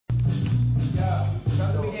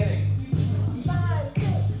From the beginning. 5, 6,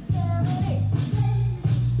 7, 8.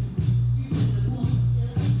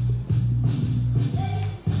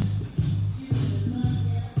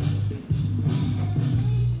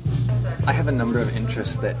 I have a number of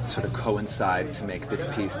interests that sort of coincide to make this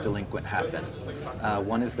piece, Delinquent, happen.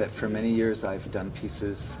 One is that for many years I've done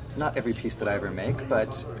pieces, not every piece that I ever make,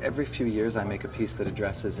 but every few years I make a piece that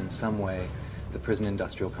addresses in some way the prison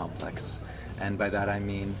industrial complex. And by that I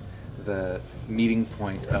mean the meeting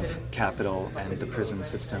point of capital and the prison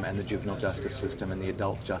system and the juvenile justice system and the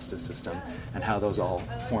adult justice system, and how those all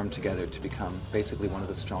form together to become basically one of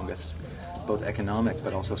the strongest both economic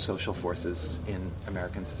but also social forces in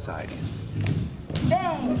American societies.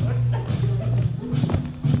 Bang!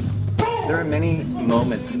 There are many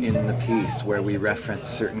moments in the piece where we reference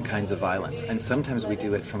certain kinds of violence, and sometimes we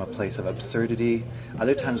do it from a place of absurdity,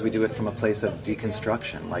 other times we do it from a place of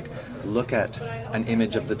deconstruction, like look at an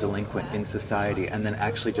image of the delinquent in society and then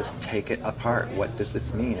actually just take it apart. What does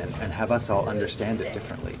this mean? And have us all understand it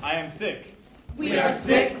differently. I am sick. We are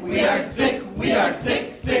sick, we are sick, we are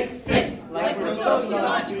sick, sick, sick, like we're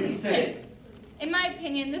sociologically sick. In my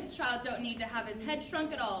opinion, this child don't need to have his head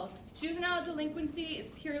shrunk at all. Juvenile delinquency is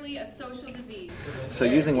purely a social disease. So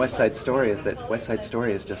using West Side Story is that West Side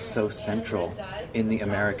Story is just so central in the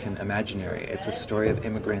American imaginary. It's a story of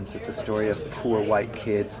immigrants, it's a story of poor white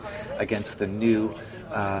kids against the new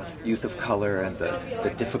youth of color and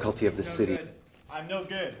the difficulty of the city. I'm no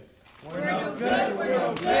good. We're no good, we're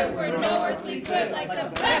no good, we're no earthly good, like the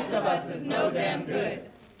best of us is no damn good.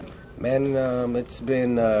 Man, it's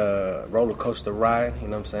been a roller coaster ride, you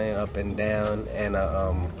know what I'm saying, up and down, and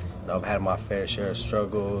I've had my fair share of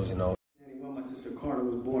struggles, you know. When my sister Carter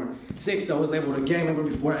was born. 6, I was labeled a gang member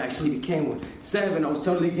before I actually became one. 7, I was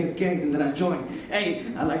totally against gangs and then I joined.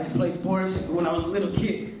 8, I liked to play sports when I was a little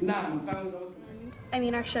kid. 9, my family was always... I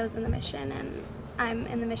mean, our show's in the Mission, and I'm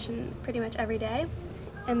in the Mission pretty much every day.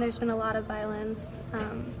 And there's been a lot of violence.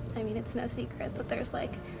 I mean, it's no secret that there's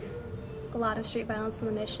like a lot of street violence in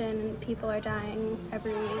the Mission, and people are dying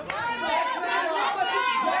every week.